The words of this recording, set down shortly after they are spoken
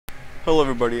Hello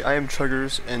everybody, I am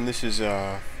Chuggers, and this is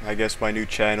I guess my new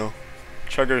channel,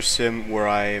 Chuggers Sim, where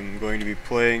I am going to be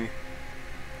playing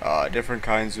different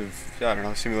kinds of, I don't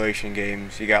know, simulation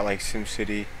games. You got like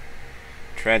SimCity,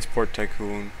 Transport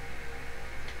Tycoon,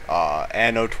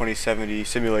 Anno 2070,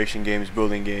 simulation games,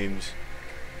 building games,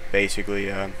 basically.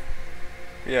 Yeah.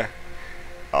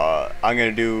 I'm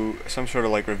gonna do some sort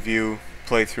of like review,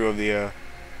 playthrough of the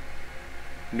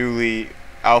newly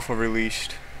alpha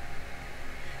released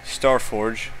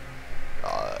Starforge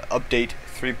update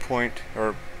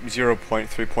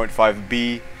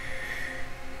 0.3.5b.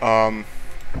 I've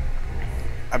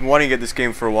been wanting to get this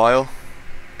game for a while,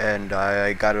 and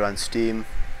I got it on Steam.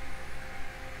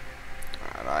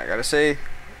 And I gotta say,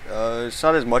 it's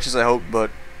not as much as I hoped, but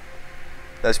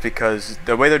that's because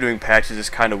the way they're doing patches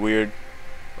is kind of weird,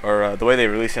 or the way they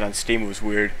released it on Steam was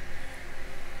weird,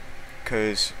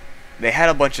 because they had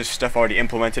a bunch of stuff already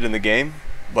implemented in the game,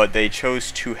 but they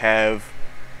chose to have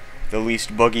the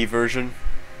least buggy version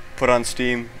put on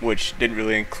Steam, which didn't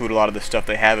really include a lot of the stuff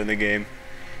they have in the game.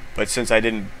 But since I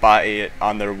didn't buy it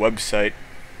on their website,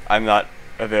 I'm not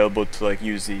available to like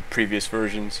use the previous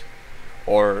versions,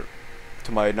 or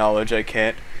to my knowledge I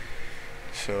can't.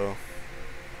 So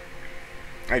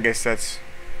I guess that's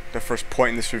the first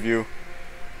point in this review.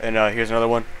 And here's another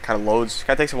one. Kind of loads.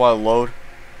 Kind of takes a while to load,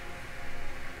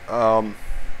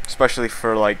 especially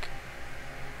for like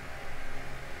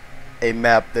a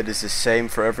map that is the same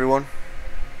for everyone.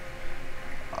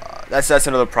 That's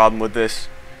another problem with this.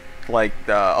 Like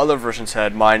the other versions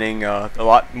had mining, a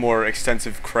lot more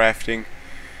extensive crafting,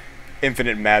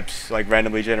 infinite maps, like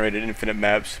randomly generated infinite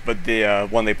maps. But the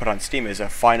one they put on Steam is a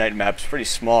finite map. It's pretty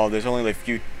small. There's only like a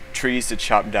few trees to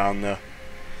chop down.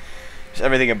 Just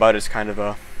everything about it's kind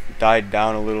of died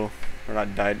down a little, or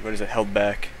not died. What is it? Held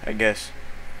back, I guess.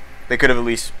 They could have at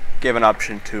least given an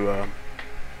option to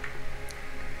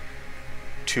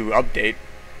update.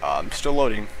 Still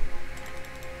loading.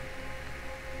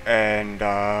 And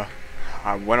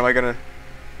when am I gonna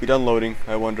be done loading,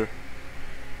 I wonder?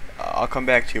 I'll come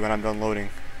back to you when I'm done loading.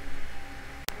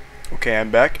 Okay,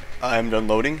 I'm back. I'm done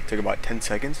loading. It took about 10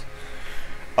 seconds.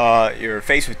 You're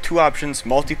faced with two options: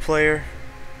 multiplayer,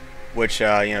 which you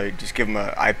know, you just give them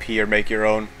an IP or make your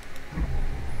own,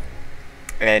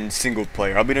 and single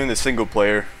player. I'll be doing the single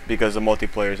player because the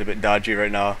multiplayer is a bit dodgy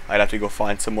right now. I'd have to go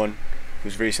find someone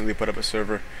who's recently put up a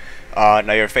server.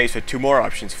 Now you're faced with two more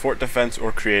options: Fort Defense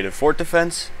or Creative. Fort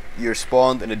Defense, you're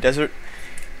spawned in a desert.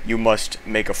 You must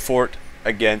make a fort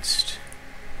against,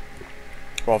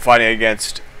 while fighting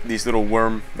against these little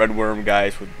red worm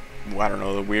guys with, I don't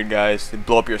know, the weird guys. They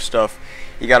blow up your stuff.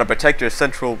 You gotta protect your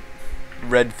central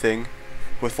red thing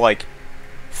with like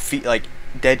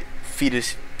dead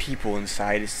fetus people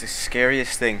inside. It's the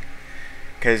scariest thing.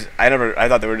 Because I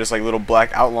thought they were just like little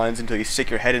black outlines until you stick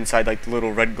your head inside like the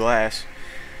little red glass.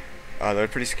 They're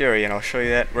pretty scary, and I'll show you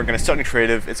that. We're going to start in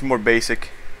creative. It's more basic.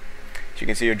 As you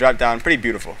can see, your drop down, pretty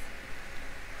beautiful.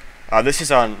 This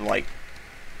is on like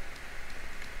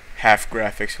half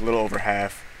graphics, a little over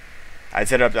half. I'd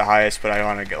set it up to highest, but I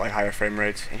want to get like higher frame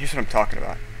rates. And here's what I'm talking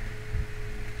about.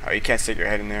 Oh, you can't stick your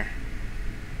head in there.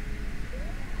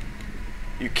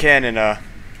 You can in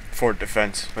Fort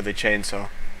Defense with a chainsaw.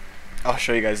 I'll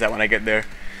show you guys that when I get there.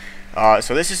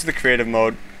 So this is the creative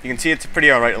mode. You can see it's a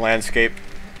pretty alright landscape.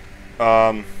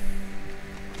 I'll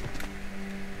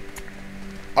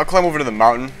climb over to the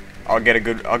mountain. I'll get a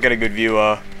good view.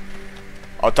 I'll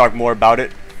talk more about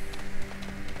it,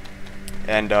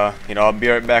 and you know, I'll be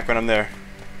right back when I'm there.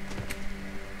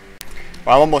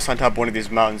 Well, I'm almost on top of one of these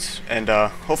mountains, and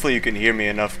hopefully you can hear me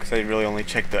enough, because I really only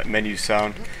checked the menu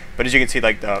sound. But as you can see,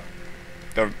 like the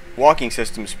walking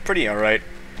system's pretty alright.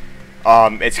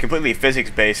 It's completely physics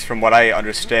based from what I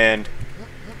understand.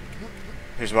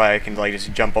 Here's why I can like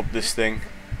just jump up this thing.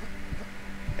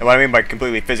 And what I mean by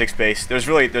completely physics based, there's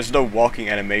no walking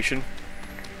animation.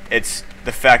 It's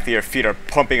the fact that your feet are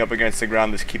pumping up against the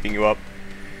ground that's keeping you up.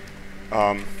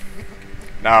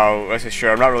 Now, let's be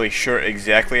sure, I'm not really sure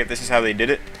exactly if this is how they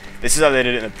did it. This is how they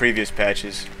did it in the previous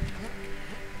patches.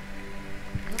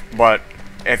 But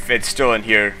if it's still in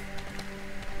here,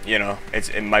 you know,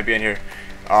 it might be in here.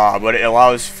 But it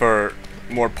allows for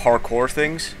more parkour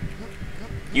things.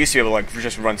 You used to be able to like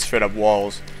just run straight up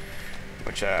walls,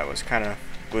 which was kind of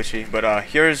glitchy. But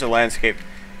here's the landscape.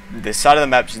 The side of the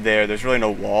map's there. There's really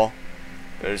no wall.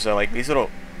 There's like these little.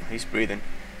 He's breathing.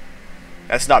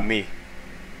 That's not me.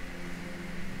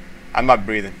 I'm not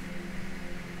breathing.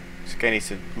 This guy needs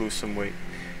to lose some weight.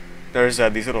 There's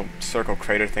these little circle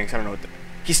crater things. I don't know what.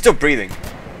 He's still breathing.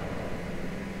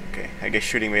 Okay, I guess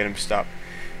shooting made him stop.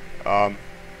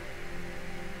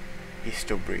 He's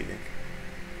still breathing.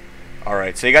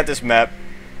 Alright, so you got this map.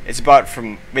 It's about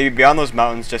from maybe beyond those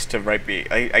mountains just to right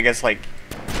I guess like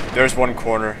there's one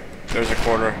corner, there's a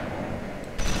corner,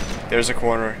 there's a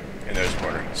corner, and there's a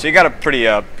corner. So you got a pretty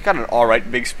got an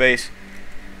alright big space.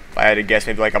 If I had to guess,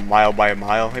 maybe like a mile by a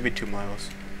mile, maybe 2 miles.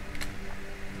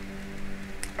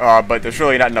 But there's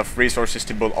really not enough resources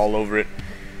to build all over it.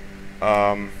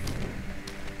 What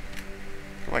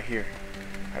do I hear?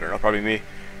 I don't know, probably me.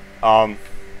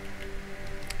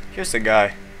 Here's the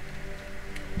guy.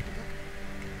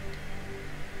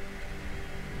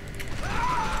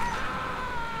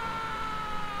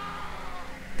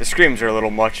 The screams are a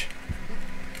little much.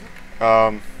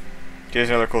 Here's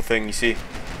another cool thing you see.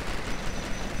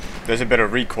 There's a bit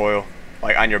of recoil,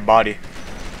 like on your body.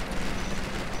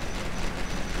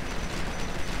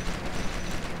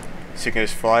 So you can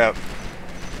just fly up.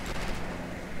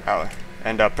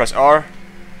 And press R.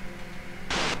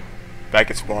 Back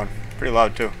at spawn. Pretty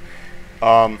loud too.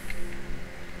 Got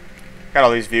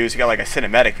all these views. You got like a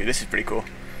cinematic view. This is pretty cool.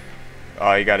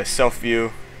 You got a self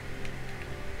view.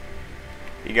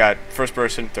 You got first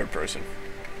person, third person.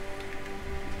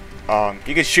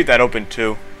 You can shoot that open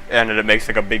too, and it makes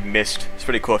like a big mist. It's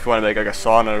pretty cool if you want to make like a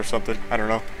sauna or something. I don't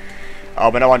know.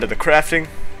 But now onto the crafting.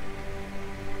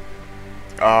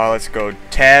 Let's go.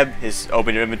 Tab is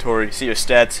open your inventory, see your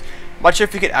stats. I'm not sure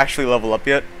if you can actually level up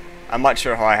yet. I'm not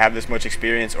sure how I have this much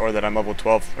experience or that I'm level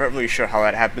 12. I'm not really sure how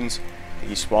that happens.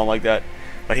 You spawn like that.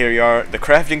 But here you are, the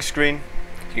crafting screen.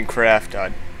 You can craft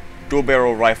dual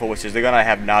barrel rifle, which is the gun I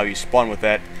have now. You spawn with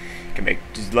that. You can make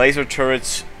laser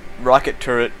turrets, rocket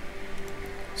turret,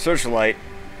 searchlight,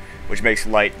 which makes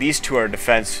light. These two are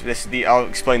defense. I'll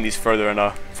explain these further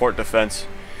in fort defense.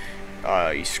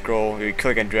 You scroll, you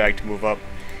click and drag to move up.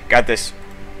 Got this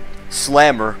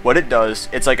slammer. What it does,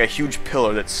 it's like a huge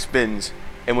pillar that spins,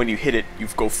 and when you hit it, you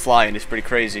go flying. It's pretty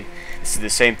crazy. This is the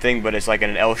same thing, but it's like in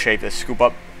an L shape to scoop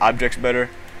up objects better.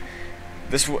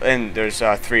 And there's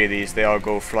 3 of these. They all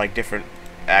go for like different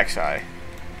axes.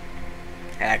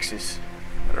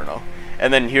 I don't know.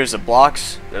 And then here's the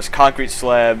blocks. There's concrete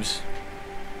slabs.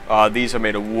 These are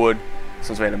made of wood. This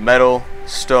one's made of metal,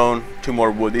 stone, 2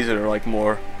 more wood. These are like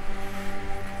more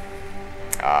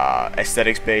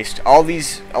aesthetics based. A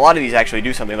lot of these actually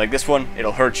do something. Like this one,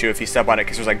 it'll hurt you if you step on it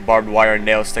because there's like barbed wire and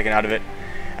nails sticking out of it.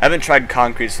 I haven't tried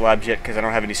concrete slabs yet because I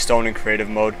don't have any stone in creative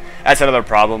mode. That's another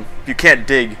problem. You can't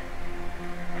dig,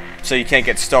 so you can't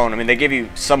get stone. I mean, they give you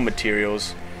some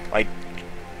materials like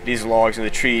these logs and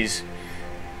the trees,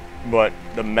 but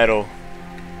the metal.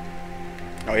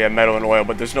 Oh yeah, metal and oil,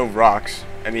 but there's no rocks.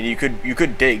 I mean, you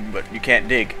could dig, but you can't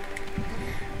dig.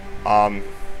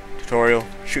 Tutorial: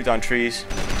 shoot down trees.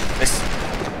 This.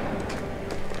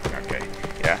 Okay,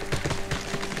 yeah.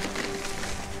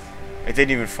 It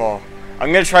didn't even fall.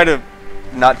 I'm gonna try to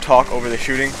not talk over the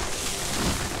shooting.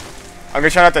 I'm gonna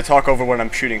try not to talk over when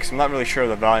I'm shooting, because I'm not really sure of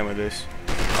the volume of this.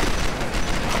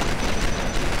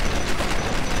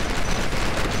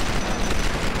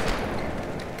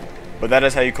 But that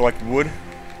is how you collect wood.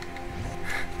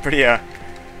 Pretty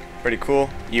cool.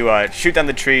 You shoot down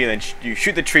the tree, and then you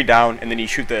shoot the tree down, and then you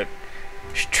shoot the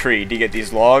tree to get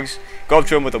these logs. Go up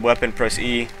to them with a weapon, press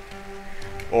E,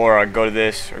 or go to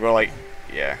this, or go like,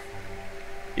 yeah.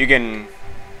 You can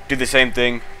do the same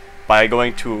thing by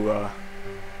going to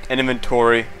an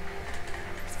inventory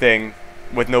thing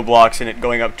with no blocks in it,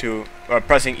 going up to,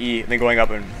 pressing E, and then going up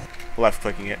and left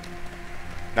clicking it.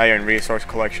 Now you're in resource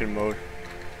collection mode.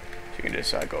 So you can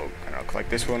just go, collect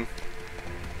this one.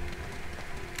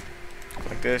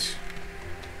 Like this.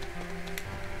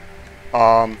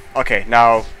 Okay,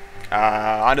 now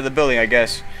onto the building, I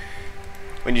guess.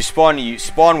 When you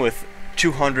spawn with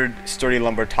 200 sturdy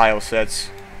lumber tile sets.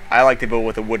 I like to build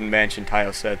with a wooden mansion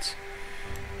tile sets.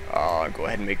 Go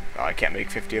ahead and make. I can't make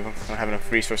 50 of them. I don't have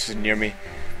enough resources near me.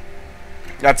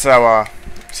 That's how.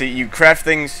 See, you craft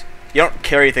things. You don't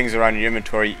carry things around in your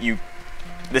inventory.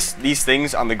 These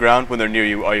things on the ground when they're near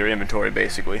you are your inventory,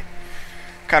 basically.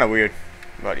 Kind of weird,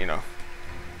 but you know.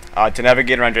 To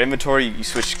navigate around your inventory, you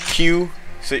switch Q.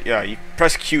 So you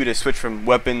press Q to switch from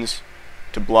weapons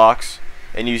to blocks,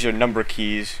 and use your number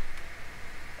keys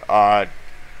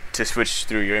to switch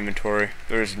through your inventory.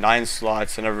 There's 9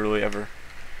 slots. I never really ever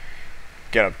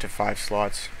get up to 5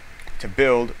 slots. To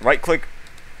build, right click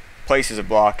places a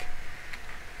block,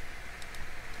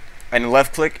 and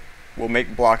left click will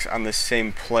make blocks on the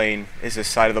same plane as the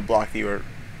side of the block that you were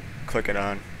clicking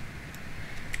on.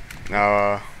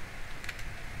 Now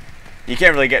you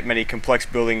can't really get many complex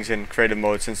buildings in creative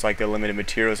mode since like the limited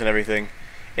materials and everything.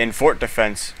 In fort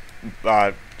defense,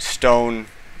 stone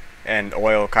and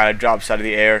oil kind of drops out of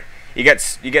the air. You get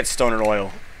stone and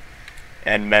oil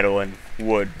and metal and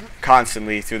wood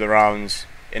constantly through the rounds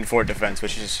in Fort Defense,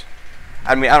 which is,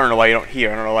 I mean, I don't know why you don't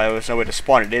hear. I don't know why there's no way to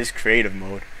spawn. It is creative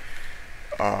mode.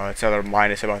 It's another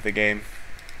minus about the game.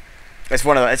 It's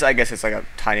one of the, I guess it's like a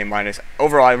tiny minus.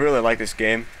 Overall, I really like this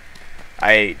game.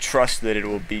 I trust that it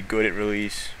will be good at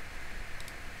release.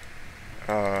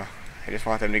 I just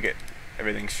want them to get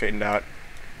everything straightened out.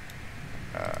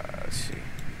 Let's see.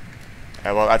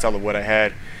 Yeah, well, that's all the wood I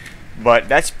had. But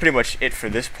that's pretty much it for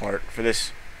this part, for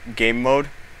this game mode.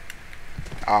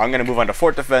 I'm going to move on to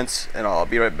Fort Defense, and I'll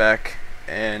be right back.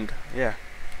 And, yeah.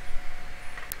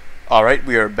 Alright,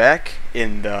 we are back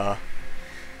in the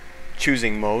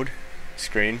choosing mode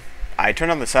screen. I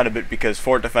turned on the sound a bit because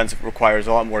Fort Defense requires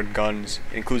a lot more guns.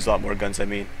 It includes a lot more guns, I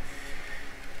mean.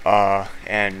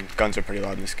 And guns are pretty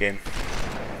loud in this game.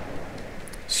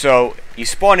 So, you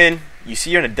spawn in, you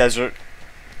see you're in a desert.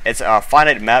 It's a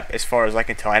finite map as far as I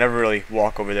can tell. I never really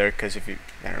walk over there because if you,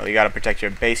 I don't know, you gotta protect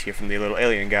your base here from the little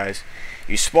alien guys.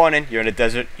 You spawn in, you're in a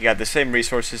desert, you got the same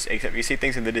resources, except you see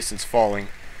things in the distance falling.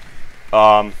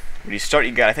 When you start,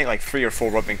 you got, I think, like 3 or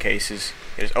 4 weapon cases.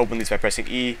 You just open these by pressing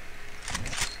E,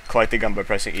 collect the gun by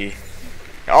pressing E.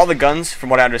 Now, all the guns, from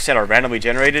what I understand, are randomly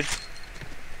generated,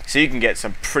 so you can get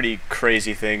some pretty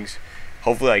crazy things.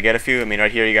 Hopefully I get a few. I mean,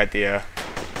 right here you got the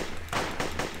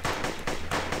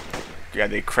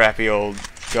crappy old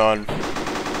gun,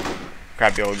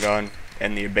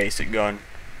 and the basic gun.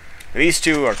 These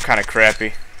two are kind of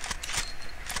crappy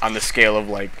on the scale of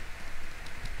like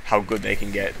how good they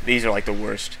can get. These are like the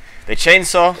worst. The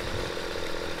chainsaw,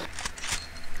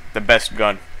 the best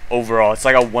gun overall. It's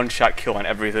like a one-shot kill on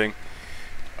everything.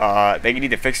 They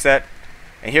need to fix that.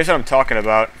 And here's what I'm talking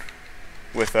about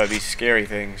with these scary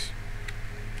things.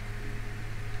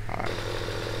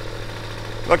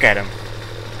 Look at him.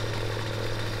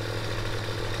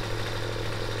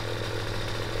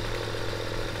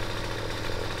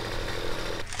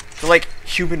 They're like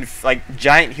human, like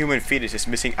giant human fetuses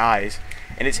missing eyes,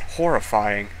 and it's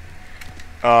horrifying.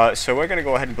 So we're gonna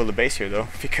go ahead and build a base here though,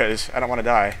 because I don't want to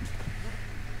die.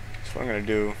 So what I'm gonna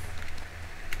do,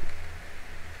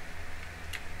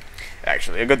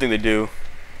 actually, a good thing to do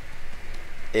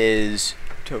is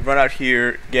to run out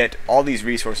here, get all these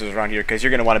resources around here, because you're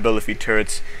gonna want to build a few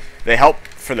turrets. They help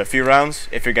for the few rounds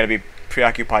if you're gonna be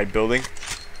preoccupied building.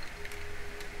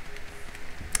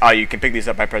 You can pick these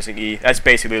up by pressing E. That's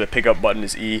basically the pickup button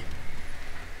is E.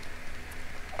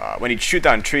 When you shoot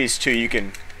down trees too, you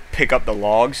can pick up the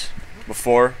logs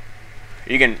before.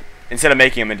 You can, instead of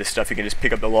making them into stuff, you can just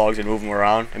pick up the logs and move them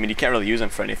around. I mean, you can't really use them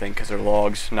for anything because they're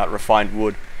logs, not refined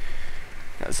wood.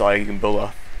 That's all you can build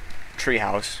a tree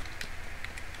house.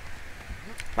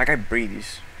 My guy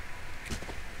breathes.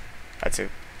 That's a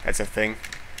thing.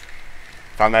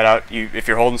 Found that out. If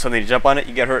you're holding something to jump on it,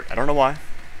 you get hurt. I don't know why.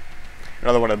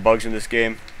 Another one of the bugs in this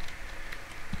game.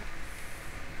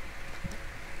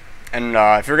 And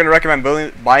if you're gonna recommend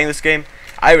buying this game,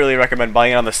 I really recommend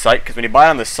buying it on the site, because when you buy it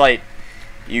on the site,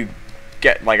 you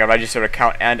get like a registered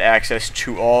account and access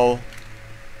to all.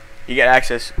 You get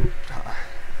access.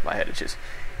 My head itches.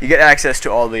 You get access to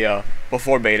all the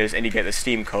before betas, and you get the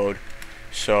Steam code.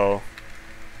 So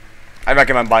I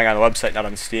recommend buying on the website, not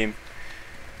on Steam.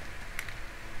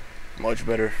 Much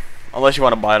better, unless you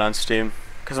want to buy it on Steam,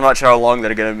 because I'm not sure how long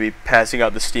they're going to be passing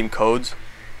out the Steam codes.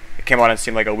 It came out on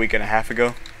Steam like a week and a half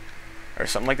ago, or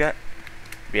something like that.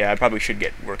 But yeah, I probably should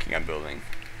get working on building.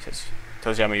 It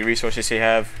tells you how many resources you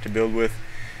have to build with.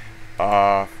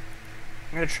 I'm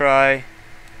going to try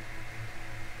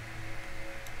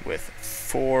with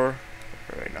 4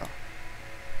 right now.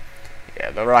 Yeah,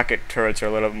 the rocket turrets are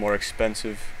a little bit more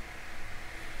expensive.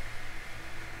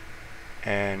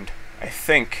 And I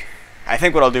think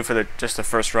what I'll do for just the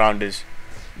first round is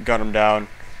gun them down.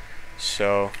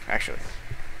 So actually,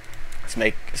 let's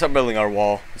start building our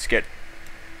wall. Let's get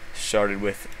started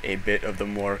with a bit of the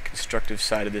more constructive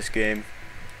side of this game.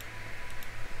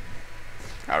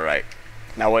 Alright,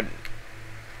 now when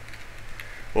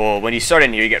you start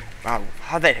in here, you get, oh,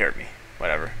 how'd that hurt me?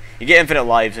 Whatever. You get infinite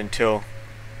lives until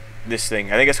this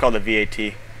thing. I think it's called the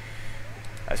VAT.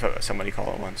 That's what somebody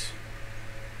called it once.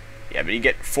 Yeah, but you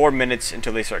get 4 minutes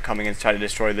until they start coming and try to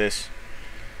destroy this.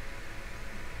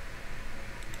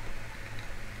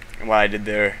 And what I did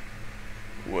there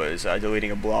was deleting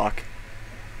a block.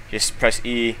 Just press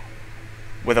E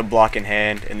with a block in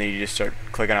hand, and then you just start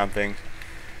clicking on things.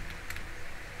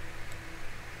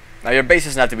 Now your base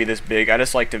doesn't have to be this big. I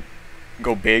just like to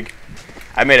go big.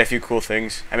 I made a few cool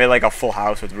things. I made like a full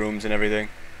house with rooms and everything.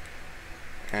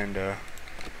 And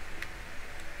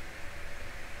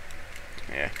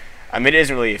yeah. I mean, it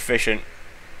isn't really efficient,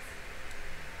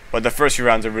 but the first few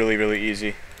rounds are really, really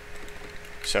easy.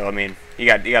 So I mean, you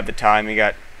got the time, you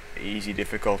got easy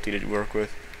difficulty to work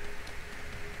with.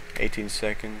 18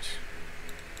 seconds.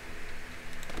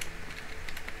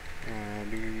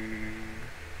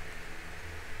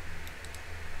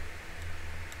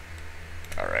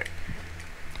 Alright.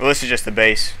 Well, this is just the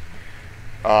base.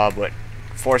 But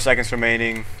 4 seconds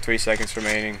remaining, 3 seconds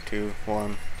remaining, 2,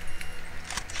 1.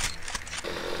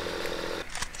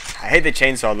 I hate the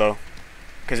chainsaw though,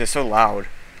 because it's so loud.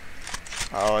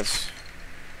 Let's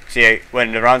see,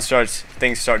 when the round starts,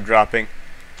 things start dropping.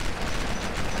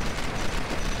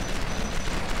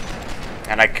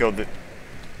 And I killed it.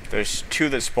 There's 2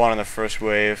 that spawn on the first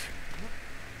wave.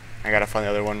 I gotta find the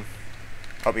other one.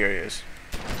 Oh, here he is.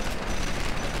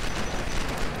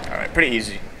 Alright, pretty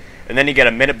easy. And then you get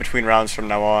a minute between rounds from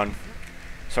now on.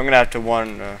 So I'm gonna have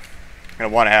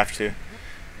to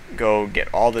go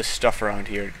get all this stuff around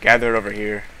here, gather it over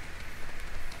here.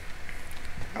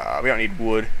 We don't need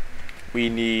wood. We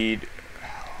need...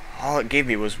 all it gave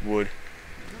me was wood.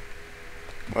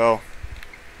 Well,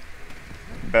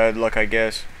 bad luck, I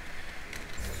guess.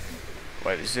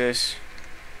 What is this?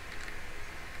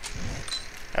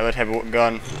 I would have a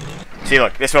gun. See,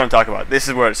 look, this is what I'm talking about. This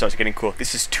is where it starts getting cool.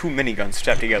 This is 2 miniguns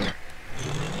strapped together.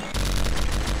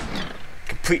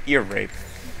 Complete ear rape.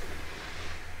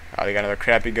 Oh, they got another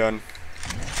crappy gun.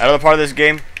 Another part of this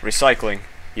game, recycling.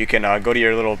 You can go to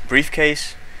your little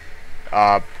briefcase,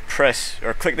 press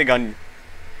or click the gun,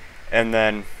 and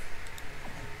then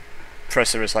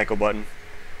press the recycle button.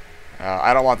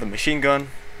 I don't want the machine gun.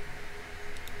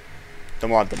 Don't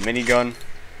want the minigun.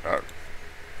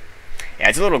 Yeah,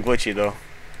 it's a little glitchy though.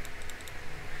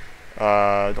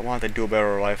 Don't want the dual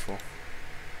barrel rifle.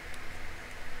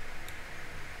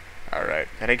 Alright,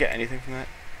 did I get anything from that?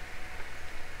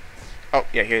 Oh,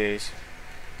 yeah, here it is.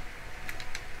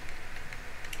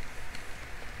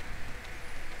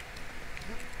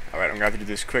 Alright, I'm gonna have to do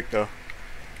this quick though.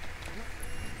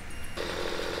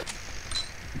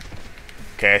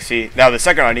 Okay, I see. Now the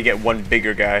second round you get one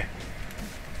bigger guy.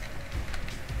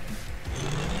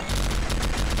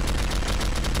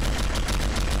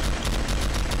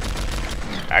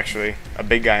 Actually, a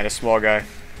big guy and a small guy.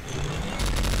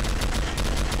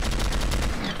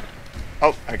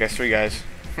 Oh, I guess 3 guys.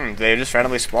 Did they just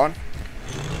randomly spawn?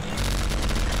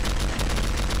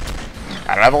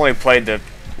 I don't know, I've only played the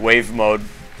wave mode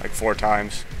like 4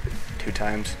 times. 2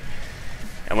 times.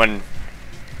 And when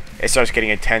it starts getting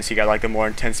intense, you got like the more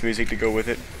intense music to go with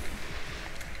it.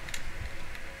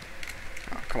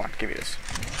 Oh, come on, give me this.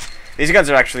 These guns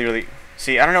are actually really...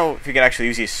 See, I don't know if you can actually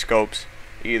use these scopes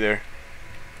either.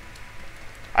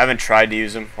 I haven't tried to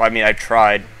use them. Well, I mean, I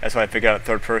tried. That's why I figured out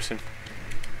third person.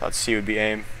 Let's see would be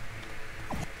aim.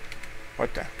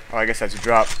 What the? Oh, I guess that's a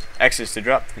drop. X is to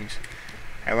drop things.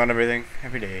 I learn everything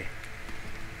every day.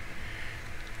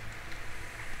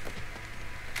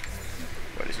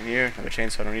 What is in here? Another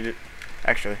chainsaw, I don't need it.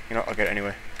 Actually, you know, I'll get it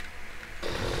anyway.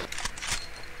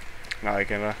 Now I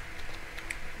can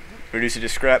reduce it to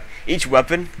scrap. Each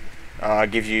weapon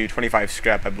gives you 25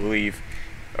 scrap, I believe.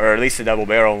 Or at least the double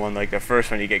barrel one, like the first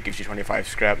one you get gives you 25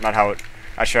 scrap. Not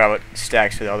sure how it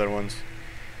stacks to the other ones.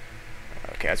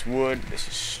 Okay, that's wood. This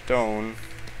is stone.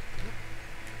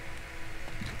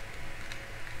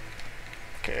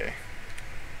 Okay.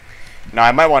 Now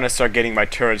I might want to start getting my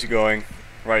turrets going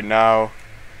right now,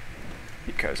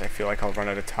 because I feel like I'll run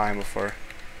out of time before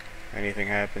anything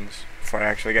happens, before I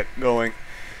actually get going.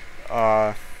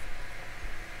 Okay,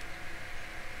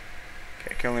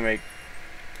 I can only make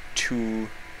 2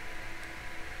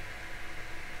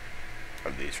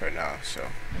 of these right now, so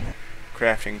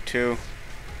crafting 2.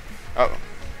 Oh,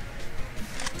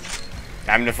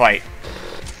 time to fight.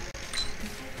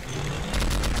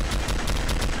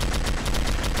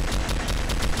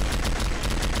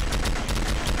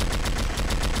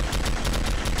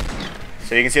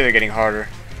 So you can see they're getting harder.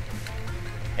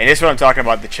 And this is what I'm talking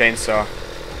about, the chainsaw.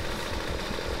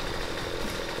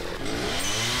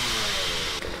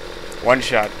 One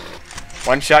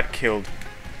shot killed.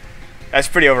 That's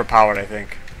pretty overpowered, I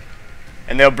think.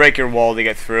 And they'll break your wall to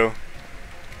get through.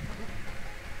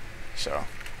 So,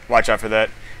 watch out for that.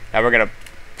 Now we're going to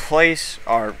place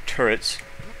our turrets,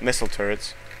 missile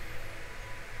turrets.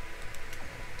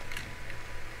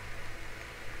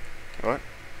 What?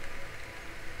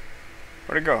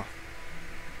 Where'd it go?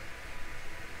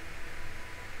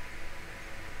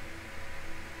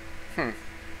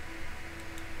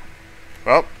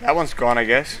 Well, that one's gone, I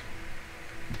guess.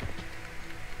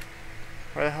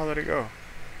 Where the hell did it go?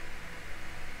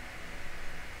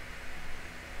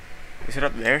 Is it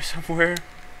up there somewhere?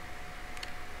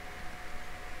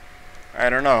 I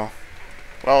don't know.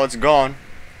 Well, it's gone.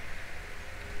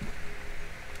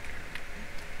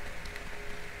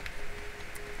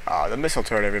 The missile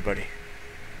turret, everybody.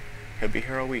 He'll be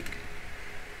here all week.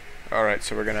 Alright,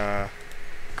 so we're gonna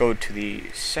go to the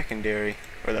secondary,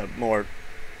 or the more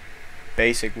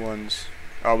basic ones.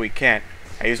 Oh, we can't.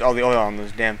 I used all the oil on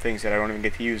those damn things that I don't even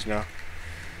get to use now.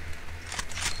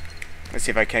 Let's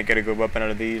see if I can't get a good weapon out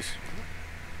of these.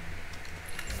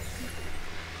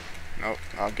 Nope,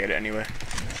 I'll get it anyway.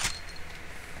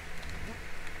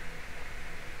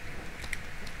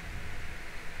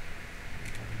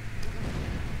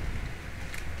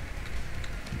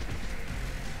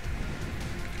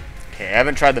 Okay, I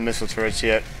haven't tried the missile turrets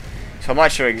yet, so I'm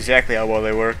not sure exactly how well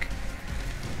they work.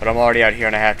 But I'm already out here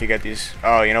and I have to get these.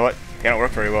 Oh, you know what? They don't work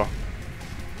very well.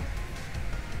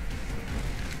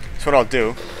 So what I'll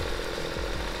do...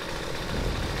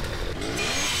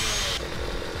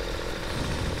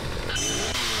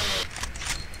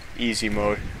 Easy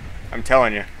mode. I'm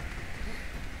telling you.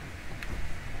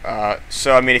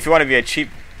 So, I mean, if you want to be a cheap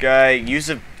guy, use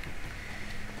a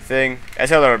thing. That's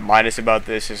the other minus about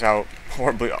this, is how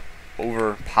horribly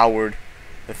overpowered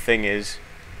the thing is.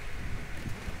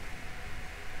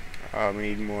 We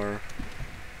need more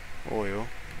oil.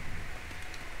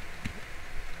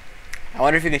 I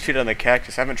wonder if you can shoot it on the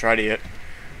cactus. I haven't tried it yet.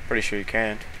 Pretty sure you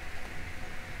can.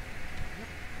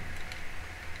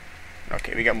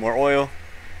 Okay, we got more oil.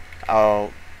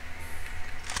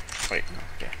 Wait,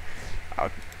 okay.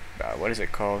 What is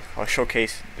it called? I'll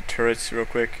showcase the turrets real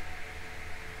quick.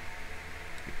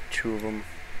 2 of them.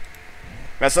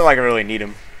 That's not like I really need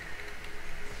them,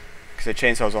 because the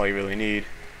chainsaw is all you really need.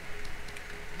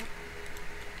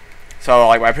 So,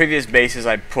 like my previous bases,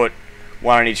 I put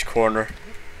 1 on each corner.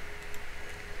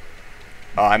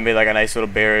 I made like a nice little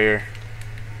barrier,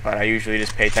 but I usually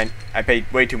just I pay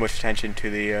way too much attention to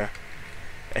the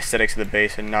aesthetics of the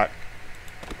base and not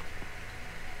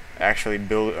actually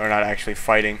not actually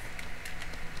fighting.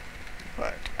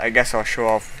 But I guess I'll show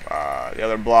off the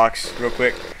other blocks real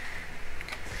quick.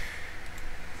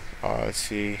 Let's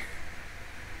see.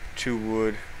 2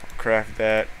 wood. I'll craft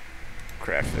that.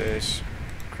 Craft this.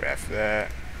 Craft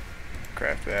that.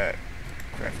 Craft that.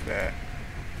 Craft that.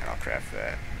 And I'll craft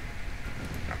that.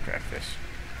 And I'll craft this.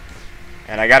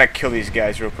 And I gotta kill these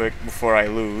guys real quick before I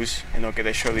lose. And don't get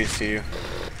to show these to you.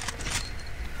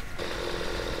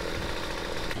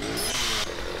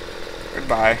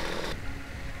 Goodbye.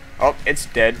 Oh, it's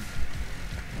dead.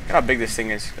 Look how big this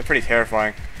thing is. They're pretty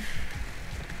terrifying.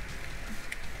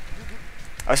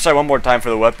 Let's try one more time for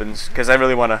the weapons, because I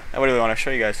really wanna show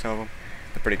you guys some of them.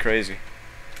 They're pretty crazy.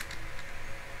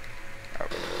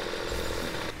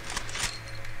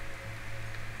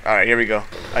 Alright, here we go.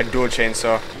 A dual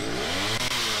chainsaw.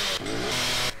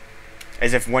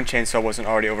 As if one chainsaw wasn't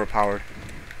already overpowered.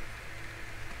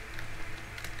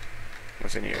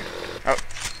 What's in here? Oh,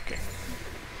 okay.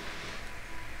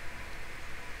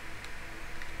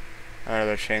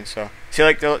 Another chainsaw. See,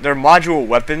 like, they're modular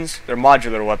weapons. They're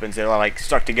modular weapons. They're, like,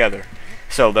 stuck together.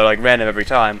 So, they're, like, random every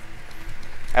time.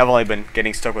 I've only been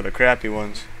getting stuck with the crappy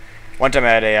ones. One time I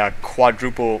had a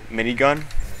quadruple minigun.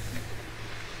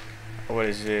 What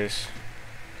is this?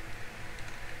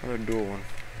 Another dual one.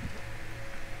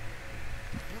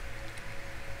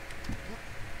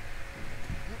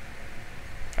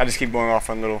 I just keep going off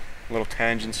on little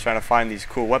tangents trying to find these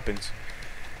cool weapons.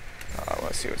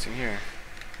 Let's see what's in here.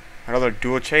 Another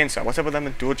dual chainsaw. What's up with them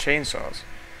with dual chainsaws?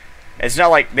 It's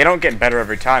not like they don't get better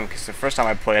every time, because the first time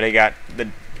I played, they got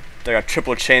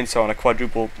triple chainsaw and a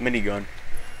quadruple minigun.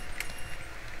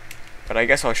 But I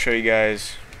guess I'll show you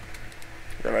guys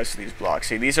the rest of these blocks.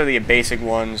 See, these are the basic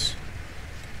ones.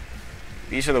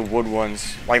 These are the wood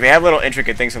ones. Like, they have little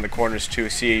intricate things in the corners too.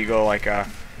 See, you go like that.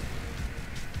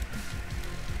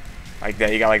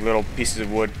 You got like little pieces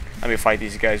of wood. Let me fight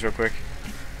these guys real quick.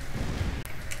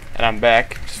 And I'm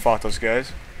back. Just fought those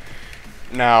guys.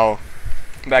 Now,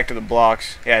 back to the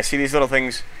blocks. Yeah, see these little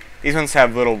things? These ones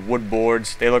have little wood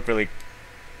boards. They look really,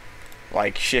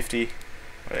 like, shifty.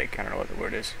 Or I don't know what the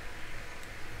word is.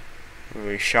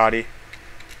 Really shoddy.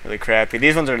 Really crappy.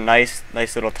 These ones are nice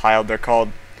little tiled. They're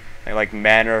called like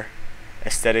manor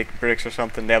aesthetic bricks or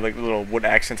something. They have like little wood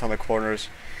accents on the corners.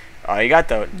 You got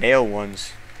the nail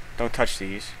ones. Don't touch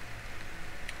these.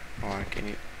 Hold on, can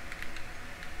you?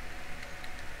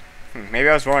 Maybe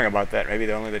I was wrong about that. Maybe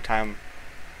only the time.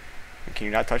 Can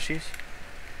you not touch these?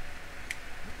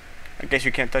 I guess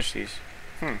you can't touch these.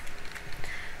 I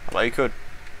thought you could.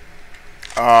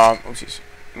 Oopsies.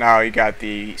 Now you got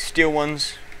the steel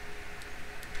ones.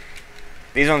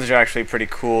 These ones are actually pretty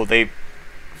cool. They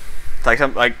I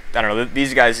don't know.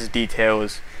 These guys'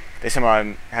 details. They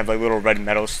somehow have like little red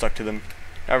metal stuck to them.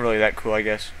 Not really that cool, I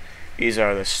guess. These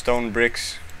are the stone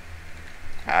bricks.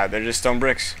 They're just stone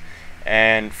bricks.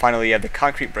 And finally, you have the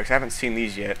concrete bricks. I haven't seen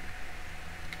these yet.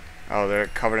 Oh, they're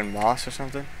covered in moss or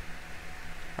something?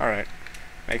 Alright.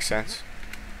 Makes sense.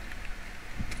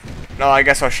 No, I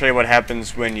guess I'll show you what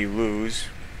happens when you lose.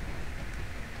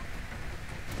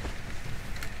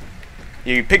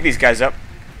 You pick these guys up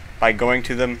by going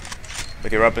to them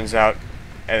with your weapons out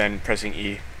and then pressing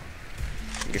E.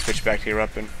 You can switch back to your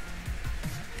weapon.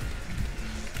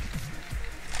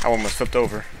 I almost flipped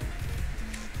over.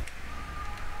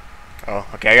 Oh,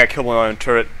 okay, I got killed by my own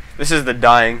turret. This is the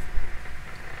dying.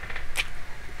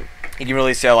 You can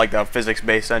really see how like the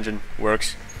physics-based engine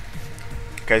works,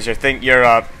 because your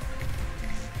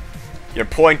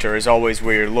pointer is always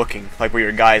where you're looking, like where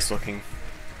your guy's looking.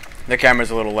 The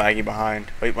camera's a little laggy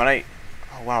behind. Wait,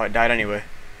 oh wow, it died anyway.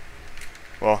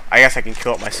 Well, I guess I can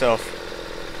kill it myself.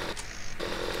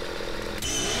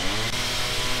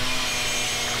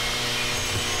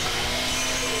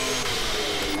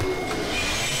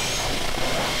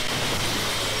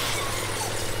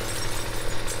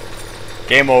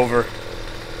 Game over.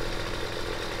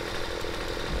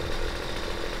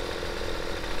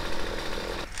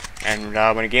 And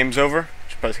when the game's over,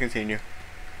 just press continue.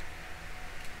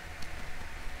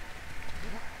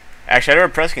 Actually, I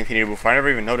never pressed continue before. I never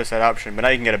even noticed that option, but now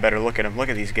you can get a better look at them. Look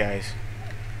at these guys.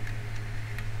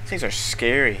 These things are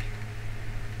scary.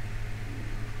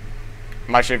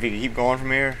 I'm not sure if you can keep going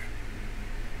from here.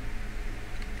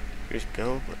 Just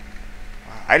build, but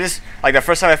I just, like, the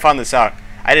first time I found this out,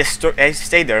 I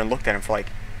stayed there and looked at him for like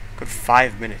a good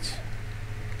 5 minutes.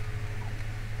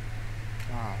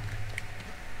 Wow.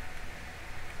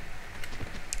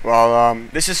 Well,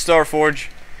 this is Starforge.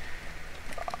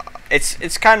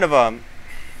 It's kind of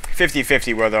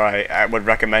 50-50 whether I would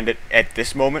recommend it at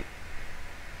this moment.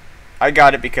 I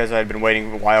got it because I'd been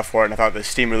waiting a while for it, and I thought the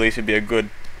Steam release would be a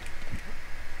good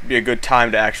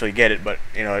time to actually get it. But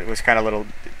you know, it was kind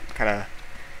of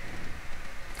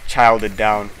childed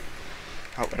down.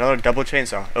 Oh, another double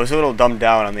chainsaw. It was a little dumbed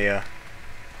down on the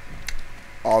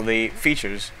all the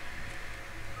features.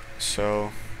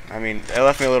 So, I mean, it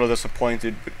left me a little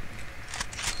disappointed. But,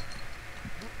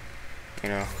 you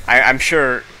know, I'm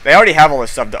sure they already have all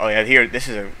this stuff. Oh yeah, here, this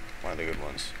is one of the good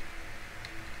ones.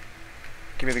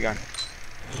 Give me the gun.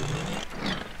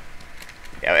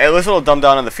 Yeah, it was a little dumbed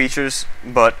down on the features,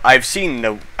 but I've seen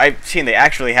they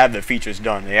actually have the features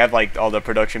done. They have like all the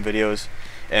production videos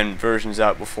and versions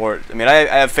out before it. I mean, I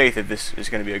have faith that this is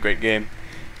going to be a great game,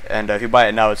 and if you buy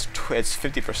it now, it's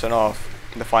 50%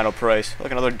 off the final price.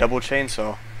 Look, another double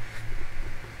chainsaw.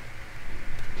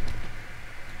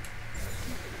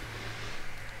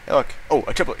 Hey, look, oh,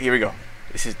 a triple. Here we go.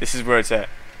 This is where it's at.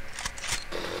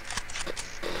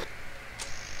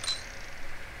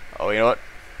 Oh, you know what?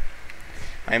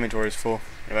 My inventory is full.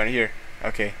 Right here.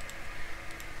 Okay.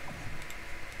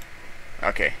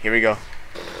 Okay, here we go.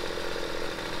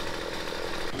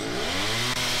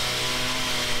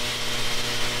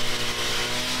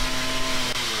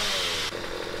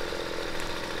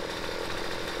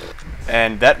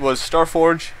 And that was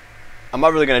Starforge. I'm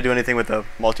not really going to do anything with the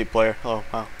multiplayer. Oh,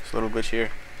 wow. It's a little glitch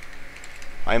here.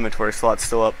 My inventory slot's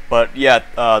still up. But yeah,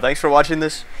 thanks for watching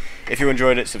this. If you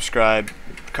enjoyed it, subscribe,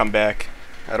 come back.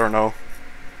 I don't know.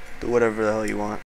 Do whatever the hell you want.